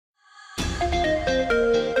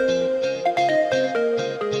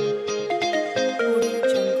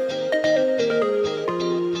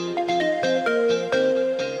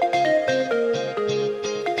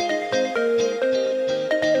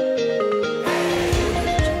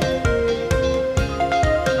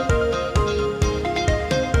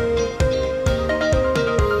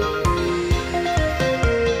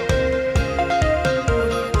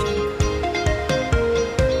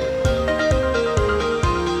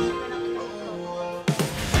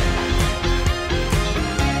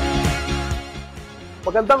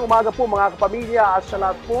Magandang umaga po mga kapamilya at sa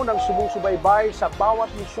lahat po ng sumusubaybay sa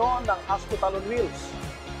bawat misyon ng Hospital on Wheels.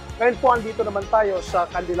 Ngayon po andito naman tayo sa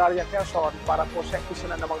Candelaria, QUEZON para po sa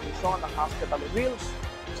isa na namang misyon ng Hospital on Wheels.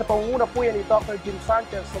 Sa pangunguna po yan ni Dr. Jim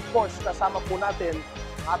Sanchez, of course, kasama po natin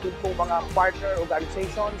ang ating pong mga partner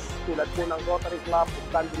organizations tulad po ng Rotary Club of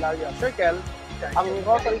Candelaria Circle, ang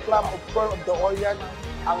Rotary Club of Pearl of the Orient,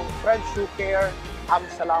 ang Friends Who Care, ang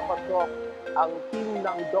Salamat Doc, ang team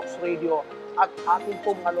ng Docs Radio, at ating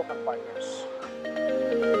pong mga local partners.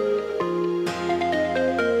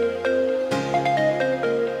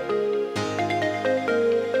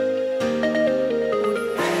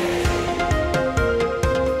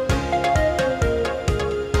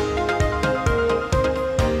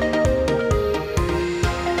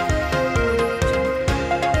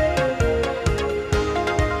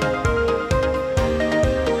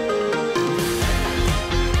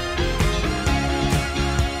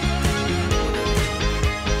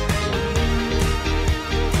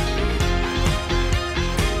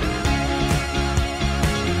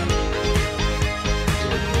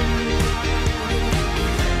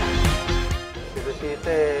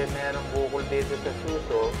 Merong bukol dito sa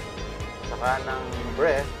suso, saka ng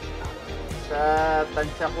breast. Sa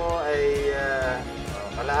tansya ko ay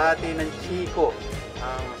kalahati ng chiko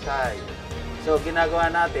ang size. So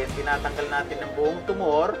ginagawa natin, tinatanggal natin ng buong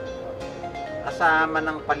tumor kasama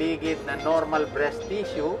ng paligid na normal breast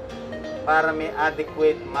tissue para may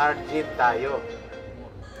adequate margin tayo.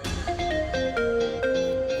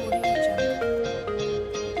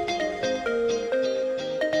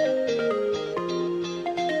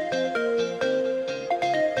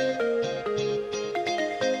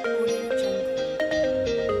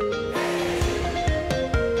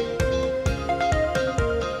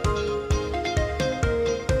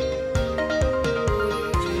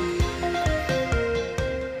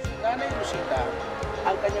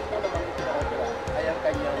 Ang kanya po naman ito ay ang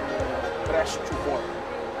kanyang breast tumor.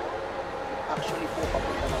 Actually po,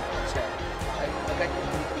 papunta ng cancer. Ay ganyan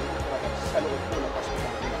po sa loob po ng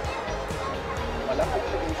hospital. Walang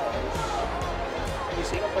complications.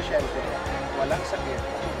 Gising ang pasyente, walang sakit,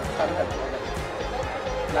 tanggal po na.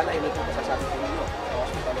 Nalainit po masasabi po ninyo sa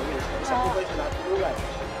hospital ng Wheels. Isa po kayo sa natulungan.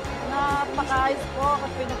 Napakaayos po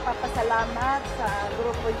at pinagpapasalamat sa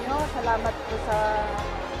grupo nyo.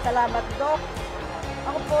 Salamat Doc.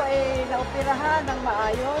 Ako po ay naoperahan ng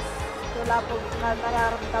maayos. Wala po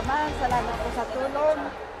nararamdaman. Salamat po sa tulong.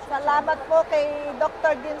 Salamat po kay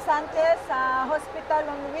Dr. Jim Sanchez sa Hospital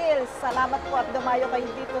on Wheels. Salamat po at dumayo kayo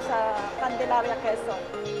dito sa Candelaria, QUEZON.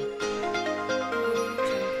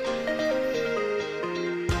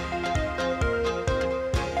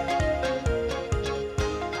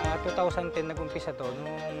 2010 nag-umpisa to,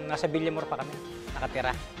 nung nasa Villamor pa kami,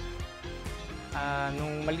 nakatira.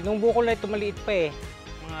 Nung bukol na ito, maliit pa eh.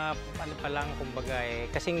 Mga ano pa lang, kumbaga eh,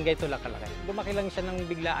 kasing ganito lang kalaki. Lumaki lang siya ng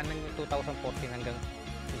biglaan ng 2014 hanggang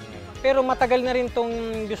ngayon. Pero matagal na rin tong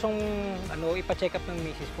gustong ipa-check up ng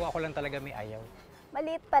misis ko, ako lang talaga may ayaw.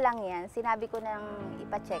 Maliit pa lang yan, sinabi ko nang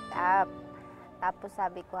ipa-check up. Tapos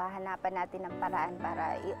sabi ko, hahanapan natin ng paraan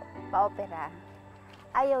para pa-opera.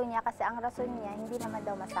 Ayaw niya kasi ang rason niya, hindi naman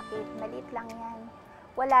daw masakit. Maliit lang yan.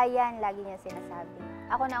 Wala yan, lagi niya sinasabi.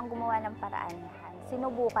 Ako na ang gumawa ng paraan.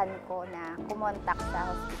 Sinubukan ko na kumontak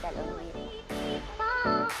sa Hospital on Wheels.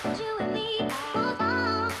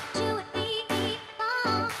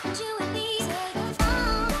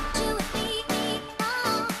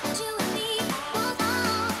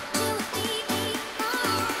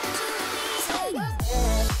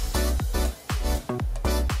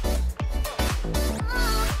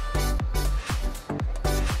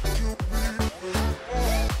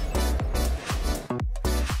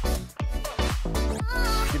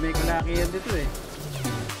 May kalakihan dito eh.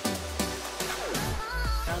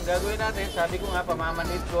 Ang gagawin natin, sabi ko nga,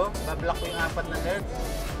 pamamanid ko, bablock ko yung 4 na nerves.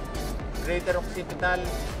 Greater occipital,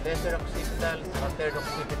 lesser occipital, saka third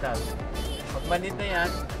occipital. Pag manid na yan,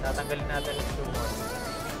 tatanggalin natin yung tumor.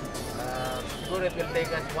 Siguro it will take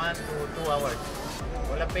us 1 to 2 hours.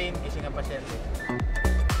 Wala pain, gising ang pasyente.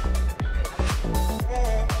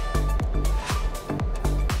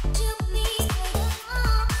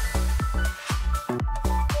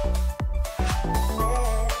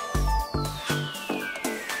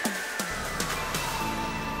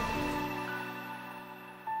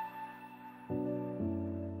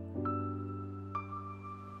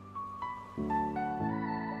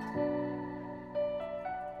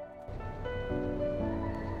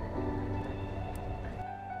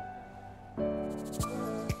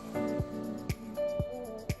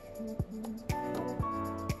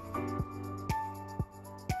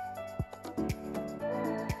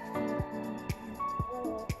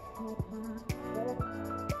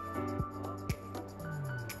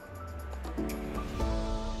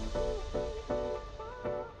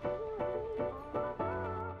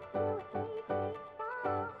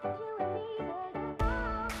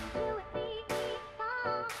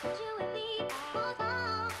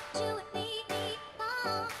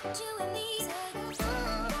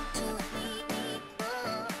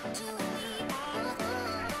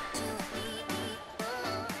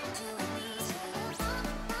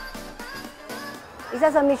 isa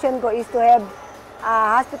sa mission ko is to have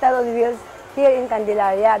hospital on wheels here in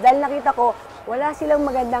Candelaria. Dahil nakita ko, wala silang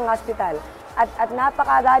magandang hospital. At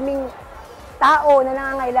napakadaming tao na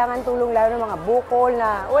nangangailangan tulong, lalo ng mga bukol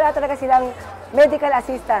na wala talaga silang medical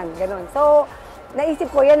assistant, ganun. So, naisip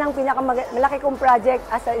ko, yan ang pinakamalaki kong project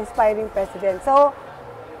as an inspiring president. So,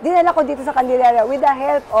 dinala ko dito sa Candelaria with the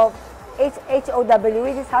help of HOW,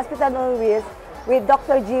 which is Hospital on Wheels, with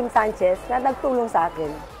Dr. Jim Sanchez na nagtulong sa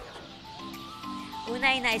akin.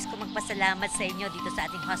 Una ay nais ko magpasalamat sa inyo dito sa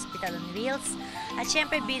ating Hospital on Wheels. At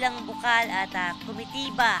syempre bilang bukal at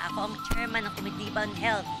komitiba, ako ang chairman ng Komitiba on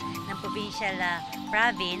Health ng Provincial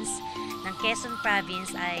Province, ng Quezon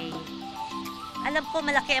Province ay alam ko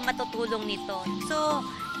malaki ang matutulong nito. So,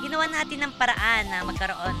 ginawa natin ng paraan na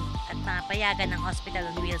magkaroon at mapayagan ng Hospital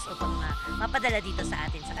on Wheels upang mapadala dito sa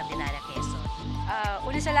atin sa Candelaria, Quezon.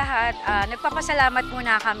 Una sa lahat, nagpapasalamat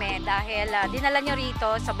muna kami dahil dinala nyo rito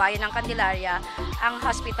sa bayan ng Candelaria ang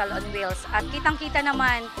Hospital on Wheels. At kitang-kita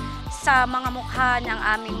naman sa mga mukha ng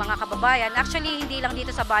aming mga kababayan, actually hindi lang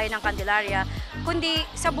dito sa bayan ng Candelaria, kundi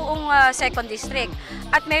sa buong 2nd District.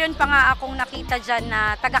 At meron pa nga akong nakita dyan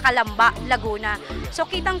na taga Calamba, Laguna. So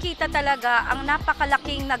kitang-kita talaga ang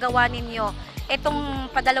napakalaking nagawa ninyo. Itong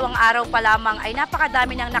padalawang araw pa lamang ay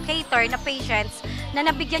napakadami ng na-cater na patients na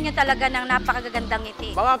nabigyan nyo talaga ng napakagandang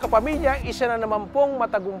ngiti. Mga kapamilya, isa na naman pong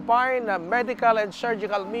matagumpay na medical and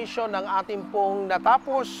surgical mission ng ating pong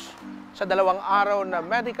natapos sa 2 araw na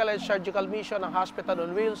medical and surgical mission ng Hospital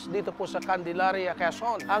on Wheels dito po sa Candelaria,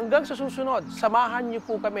 Quezon. Hanggang sa susunod, samahan niyo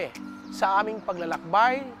po kami sa aming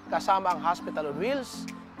paglalakbay kasama ang Hospital on Wheels.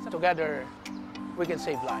 Together, we can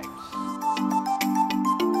save lives.